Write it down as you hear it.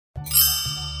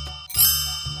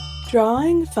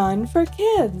Drawing fun for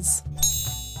kids.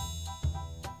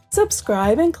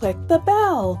 Subscribe and click the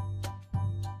bell.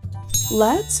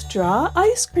 Let's draw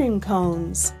ice cream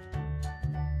cones.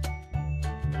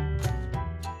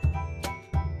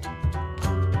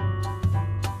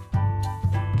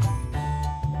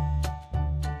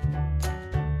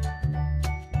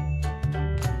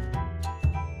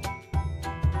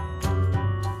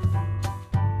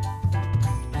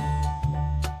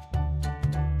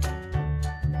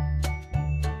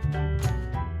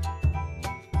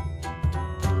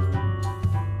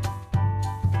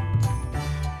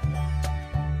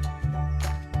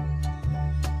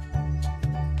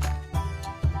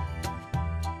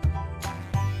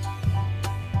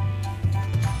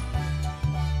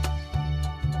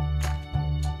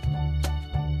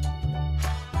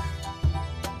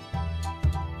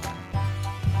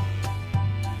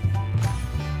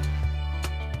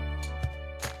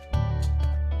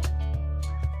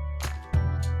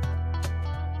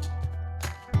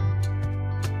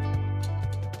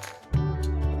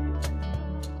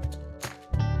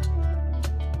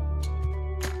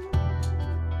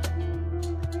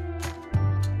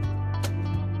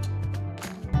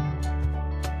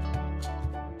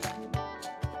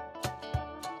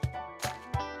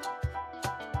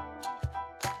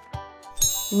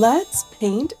 Let's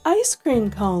paint ice cream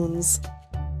cones.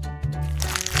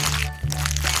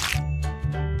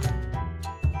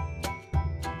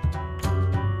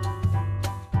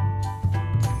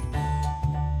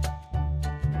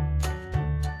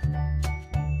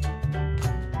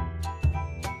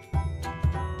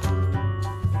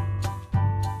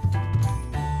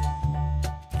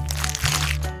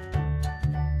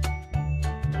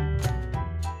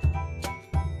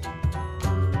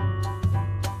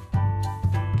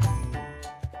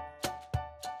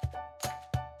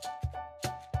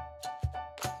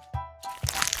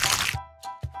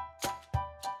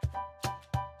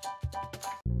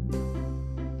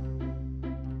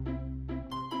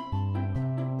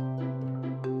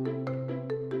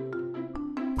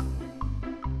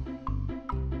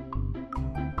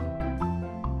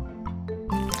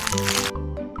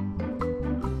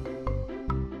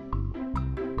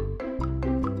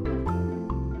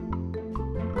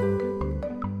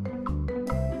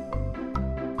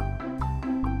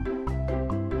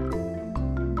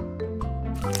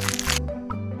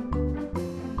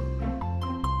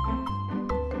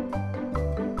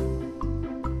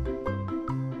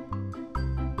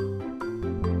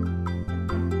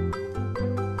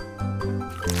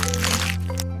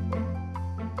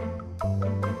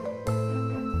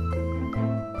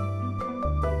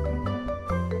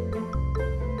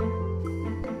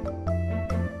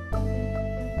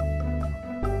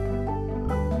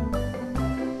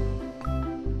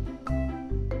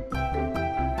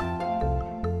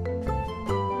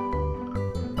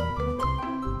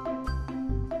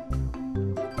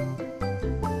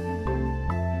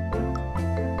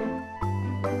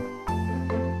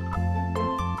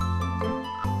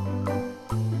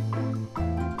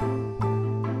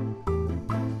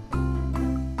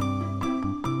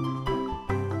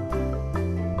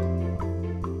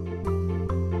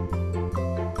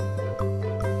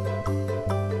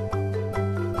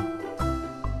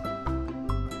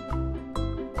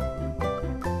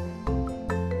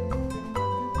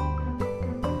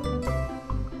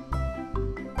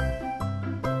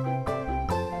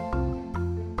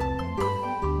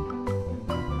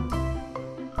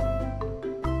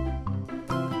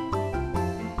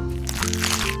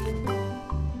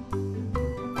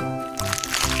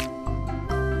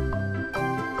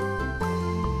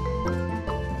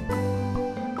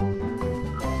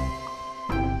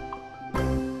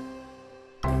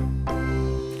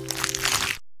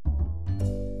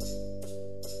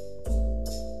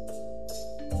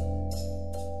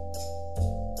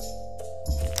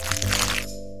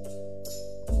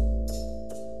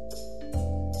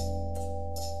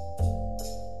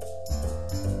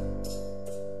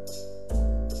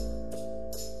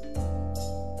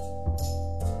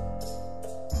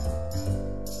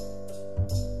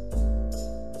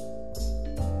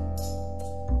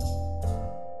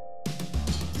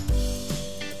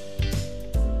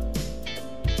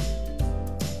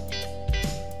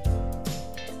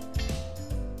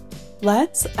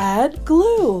 Let's add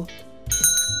glue.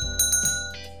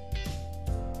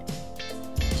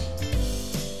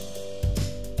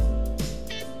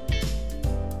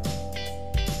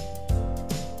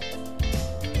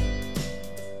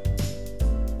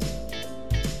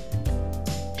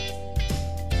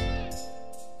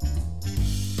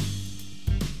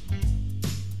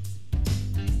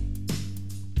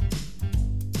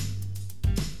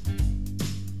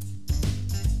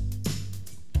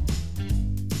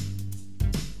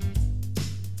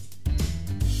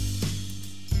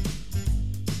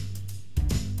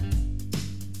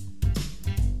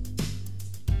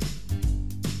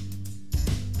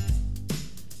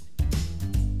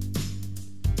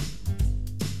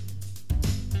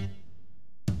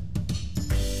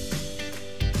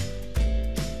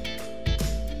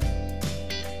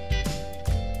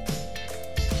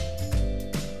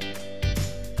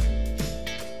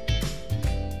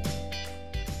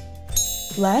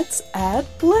 Let's add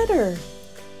glitter.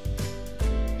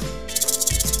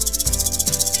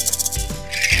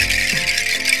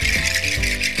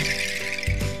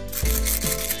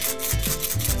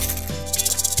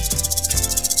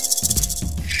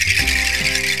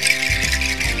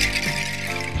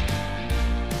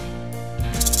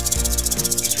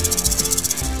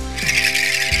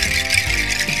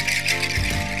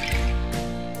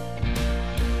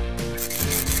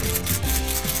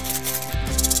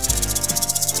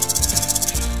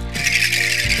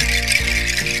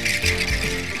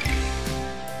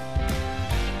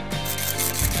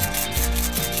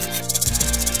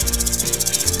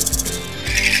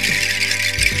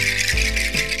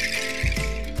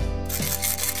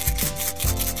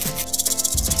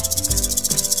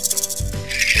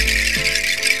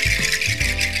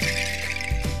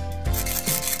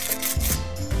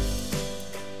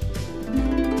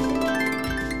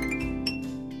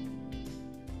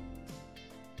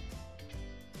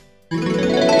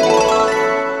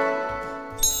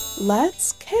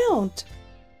 Let's count.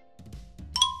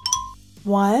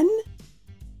 1,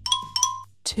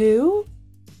 2,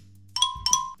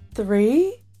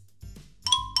 3,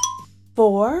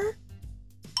 4,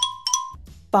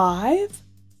 5,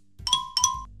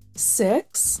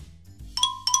 6,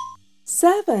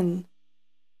 7.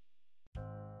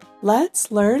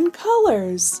 Let's learn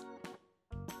colors.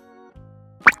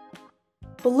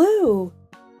 Blue,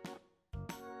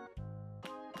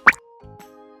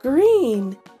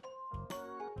 green,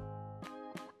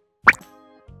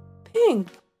 pink,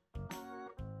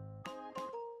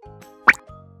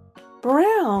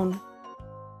 brown,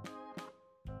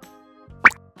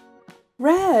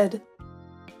 red,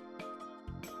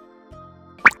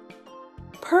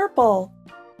 purple,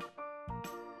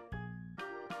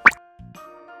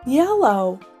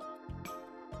 yellow,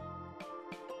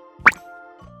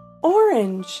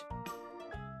 orange,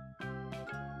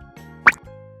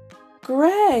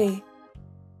 gray,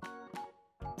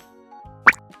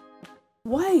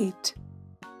 white.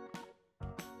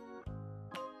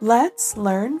 Let's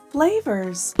learn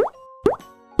flavors.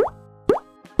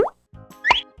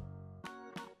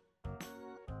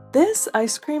 This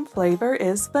ice cream flavor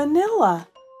is vanilla.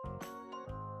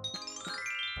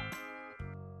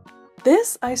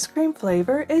 This ice cream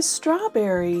flavor is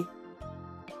strawberry.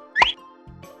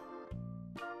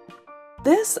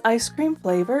 This ice cream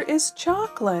flavor is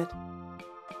chocolate.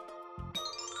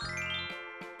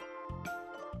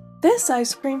 This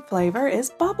ice cream flavor is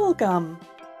bubblegum.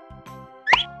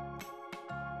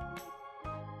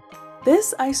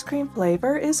 This ice cream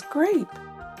flavor is grape.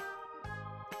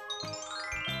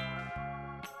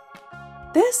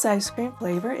 This ice cream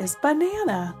flavor is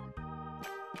banana.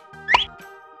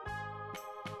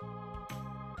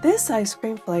 This ice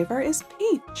cream flavor is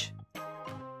peach.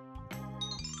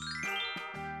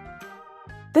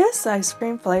 This ice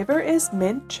cream flavor is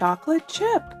mint chocolate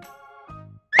chip.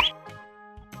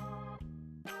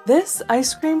 This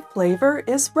ice cream flavor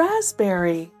is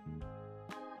raspberry.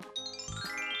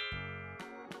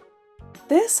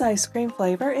 This ice cream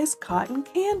flavor is cotton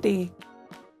candy.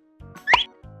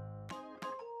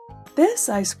 This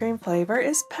ice cream flavor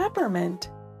is peppermint.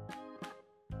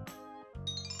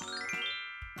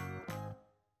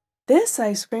 This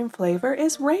ice cream flavor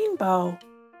is rainbow.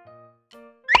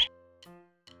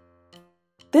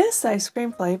 This ice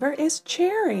cream flavor is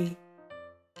cherry.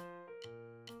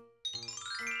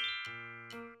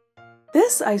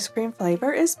 This ice cream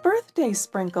flavor is birthday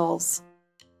sprinkles.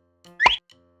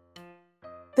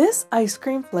 This ice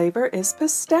cream flavor is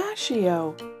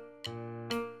pistachio.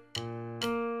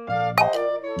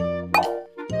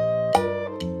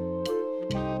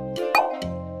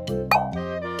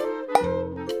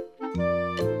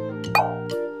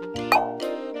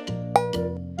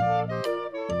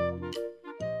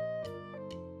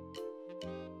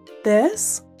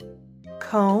 This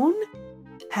cone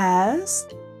has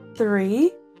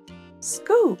 3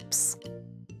 scoops.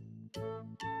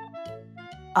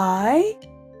 I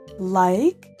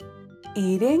like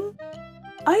eating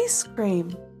ice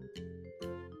cream.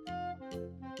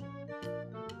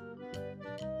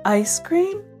 Ice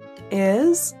cream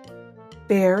is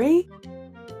very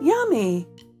yummy.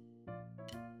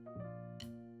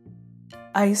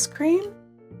 Ice cream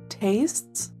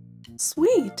tastes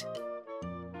sweet.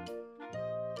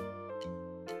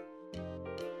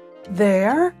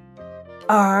 There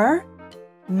are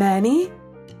many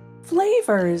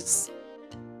flavors.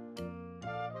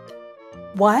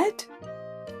 What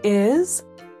is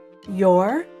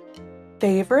your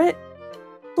favorite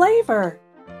flavor?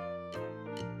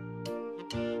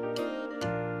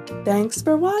 Thanks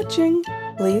for watching.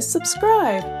 Please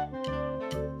subscribe.